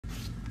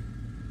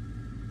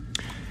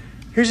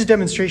Here's a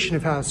demonstration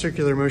of how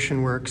circular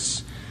motion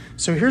works.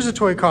 So here's a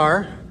toy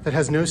car that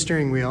has no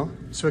steering wheel,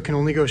 so it can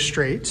only go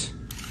straight.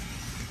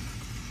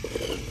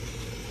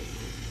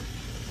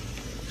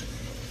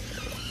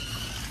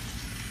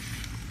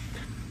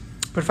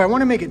 But if I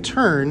want to make it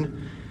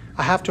turn,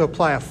 I have to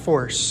apply a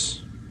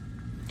force.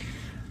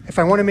 If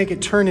I want to make it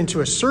turn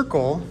into a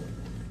circle,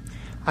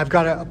 I've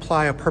got to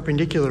apply a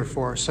perpendicular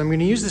force. So I'm going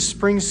to use the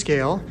spring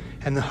scale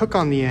and the hook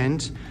on the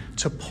end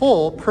to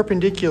pull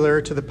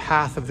perpendicular to the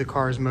path of the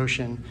car's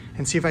motion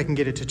and see if I can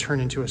get it to turn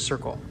into a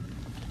circle.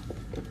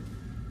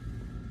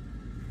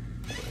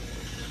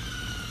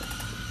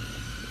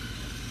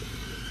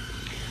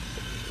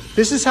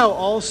 This is how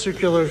all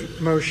circular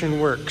motion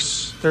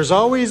works. There's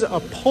always a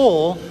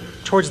pull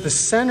towards the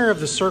center of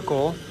the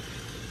circle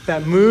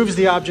that moves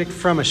the object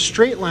from a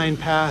straight line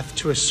path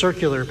to a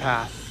circular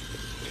path.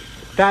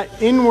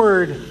 That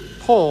inward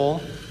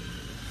pull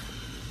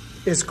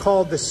is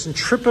called the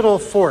centripetal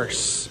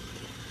force.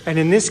 And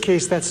in this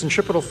case, that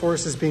centripetal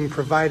force is being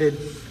provided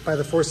by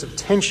the force of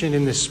tension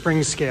in the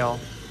spring scale.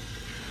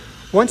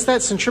 Once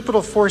that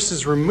centripetal force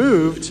is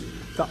removed,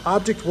 the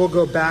object will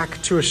go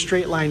back to a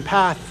straight line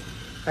path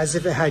as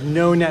if it had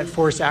no net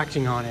force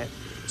acting on it.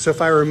 So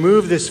if I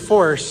remove this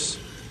force,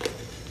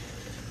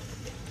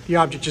 the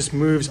object just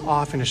moves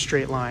off in a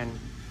straight line.